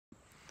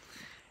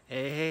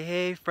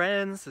Hey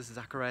friends, this is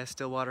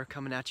Stillwater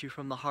coming at you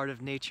from the heart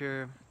of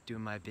nature,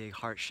 doing my big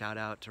heart shout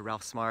out to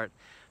Ralph Smart.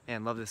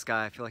 Man, love this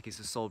guy. I feel like he's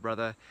a soul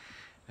brother.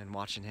 Been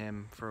watching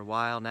him for a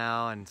while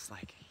now, and it's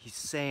like he's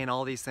saying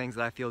all these things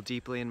that I feel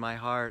deeply in my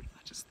heart.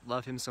 I just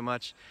love him so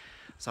much.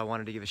 So I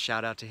wanted to give a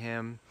shout out to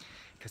him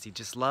because he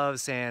just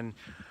loves saying,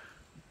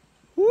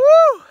 woo!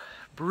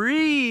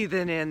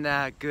 Breathing in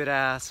that good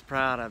ass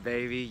prana,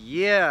 baby.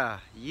 Yeah.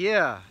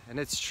 And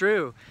it's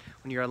true.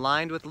 When you're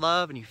aligned with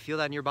love and you feel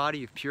that in your body,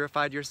 you've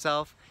purified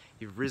yourself,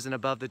 you've risen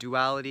above the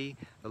duality,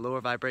 the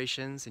lower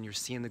vibrations, and you're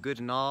seeing the good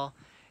in all,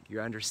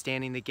 you're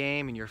understanding the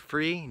game, and you're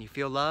free, and you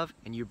feel love,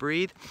 and you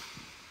breathe.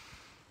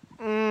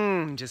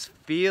 Just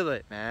feel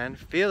it, man.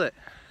 Feel it.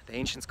 The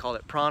ancients called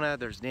it prana.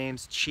 There's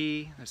names,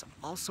 chi. There's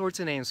all sorts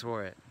of names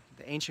for it.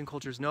 The ancient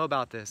cultures know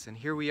about this, and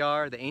here we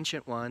are, the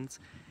ancient ones,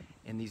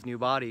 in these new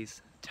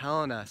bodies,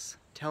 telling us,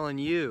 telling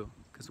you,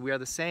 because we are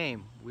the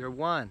same. We are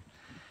one.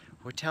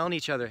 We're telling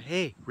each other,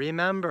 hey,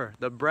 remember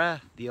the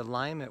breath, the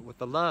alignment with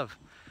the love.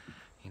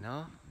 You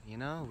know,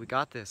 we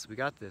got this, we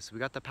got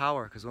the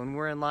power. Because when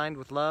we're in line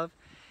with love,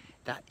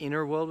 that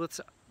inner world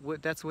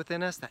that's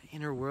within us, that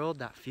inner world,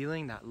 that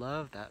feeling, that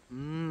love, that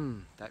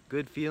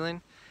good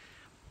feeling,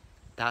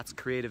 that's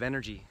creative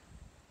energy.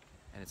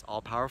 And it's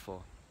all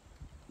powerful.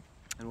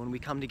 And when we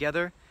come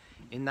together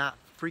in that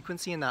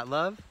frequency, in that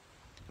love,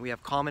 and we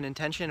have common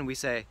intention, and we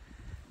say,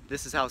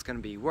 this is how it's going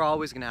to be. We're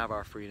always going to have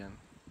our freedom.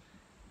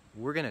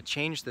 We're going to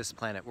change this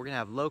planet. We're going to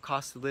have low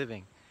cost of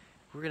living.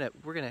 We're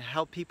going to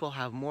help people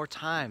have more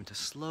time to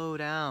slow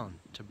down,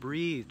 to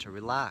breathe, to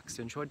relax,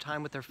 to enjoy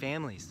time with their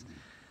families.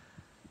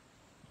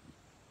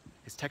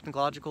 As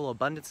technological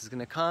abundance is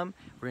going to come,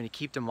 we're going to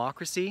keep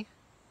democracy,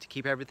 to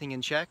keep everything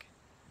in check.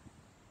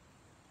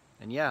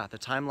 And yeah, the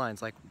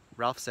timelines, like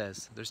Ralph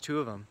says, there's two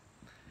of them.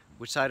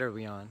 Which side are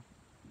we on?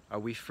 Are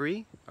we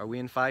free? Are we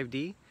in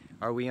 5D?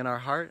 Are we in our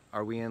heart?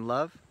 Are we in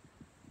love?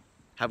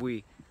 Have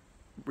we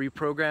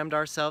reprogrammed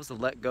ourselves to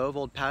let go of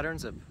old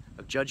patterns of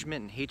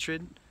judgment and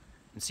hatred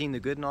and seeing the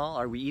good in all?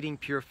 Are we eating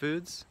pure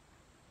foods?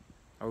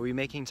 Are we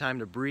making time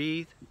to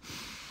breathe?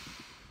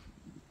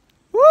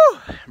 Woo!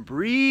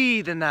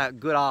 Breathe in that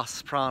good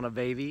ass prana,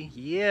 baby.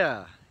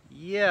 Yeah.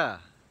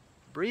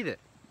 Breathe it.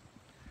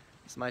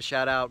 This is my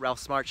shout out. Ralph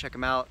Smart, check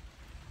him out.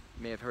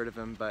 You may have heard of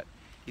him, but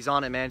he's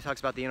on it, man. He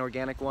talks about the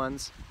inorganic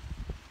ones.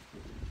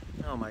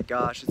 Oh my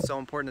gosh, it's so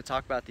important to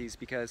talk about these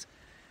because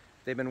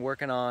they've been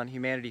working on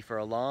humanity for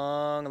a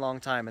long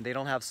time, and they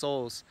don't have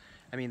souls.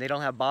 I mean, they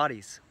don't have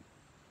bodies.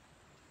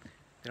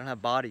 They don't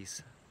have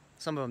bodies.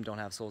 Some of them don't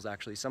have souls,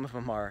 actually. Some of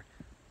them are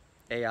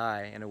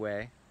AI, in a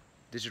way,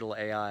 digital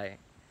AI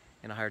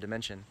in a higher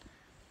dimension.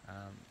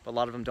 But a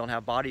lot of them don't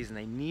have bodies, and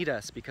they need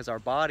us because our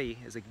body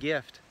is a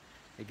gift.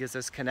 It gives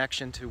us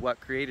connection to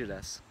what created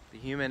us. The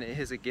human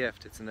is a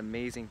gift. It's an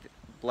amazing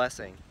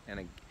blessing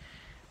and a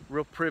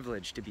real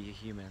privilege to be a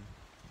human.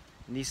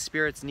 And these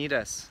spirits need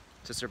us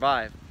to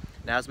survive.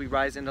 And as we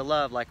rise into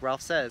love, like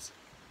Ralph says,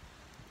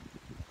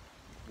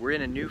 we're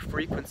in a new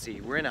frequency.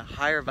 We're in a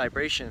higher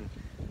vibration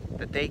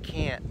that they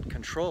can't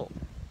control.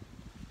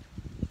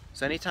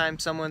 So anytime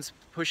someone's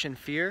pushing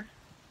fear,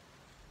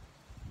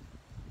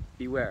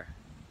 beware.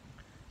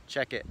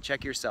 Check it.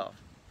 Check yourself.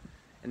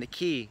 And the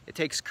key, it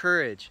takes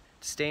courage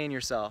to stay in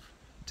yourself,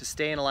 to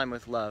stay in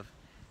alignment with love.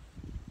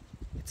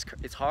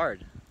 It's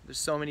hard. There's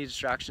so many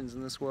distractions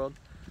in this world.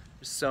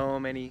 There's so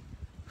many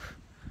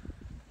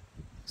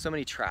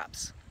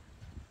traps.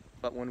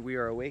 But when we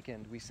are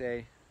awakened, we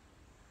say,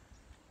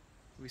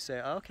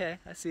 oh, okay,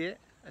 I see it.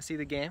 I see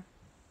the game.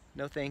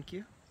 No thank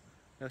you.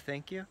 No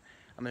thank you.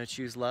 I'm going to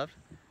choose love.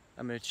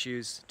 I'm going to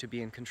choose to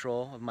be in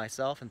control of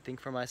myself and think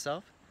for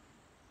myself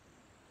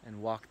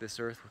and walk this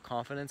earth with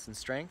confidence and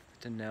strength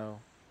to know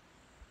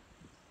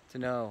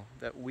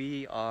that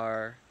we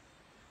are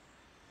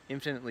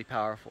infinitely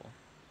powerful.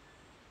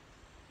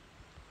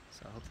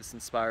 So I hope this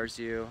inspires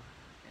you,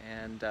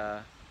 and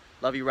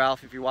love you,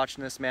 Ralph. If you're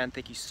watching this, man,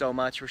 thank you so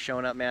much for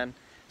showing up, man.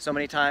 So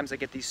many times I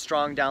get these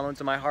strong downloads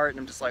in my heart, and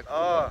I'm just like,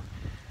 oh.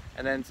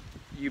 And then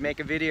you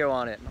make a video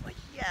on it, and I'm like,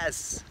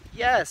 yes.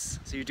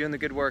 So you're doing the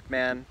good work,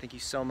 man. Thank you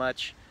so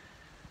much.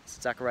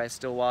 This is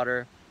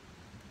Stillwater.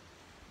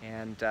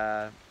 And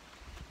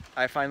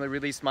I finally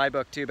released my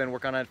book, too. Been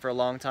working on it for a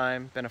long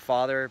time. Been a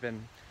father,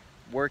 been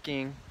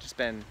working, just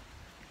been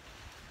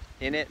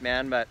in it,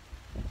 man, but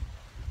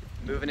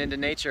moving into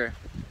nature.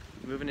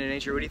 What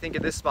do you think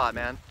of this spot,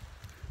 man?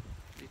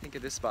 What do you think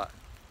of this spot?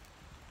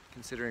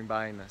 Considering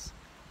buying this.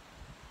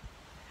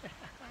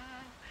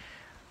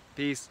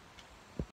 Peace.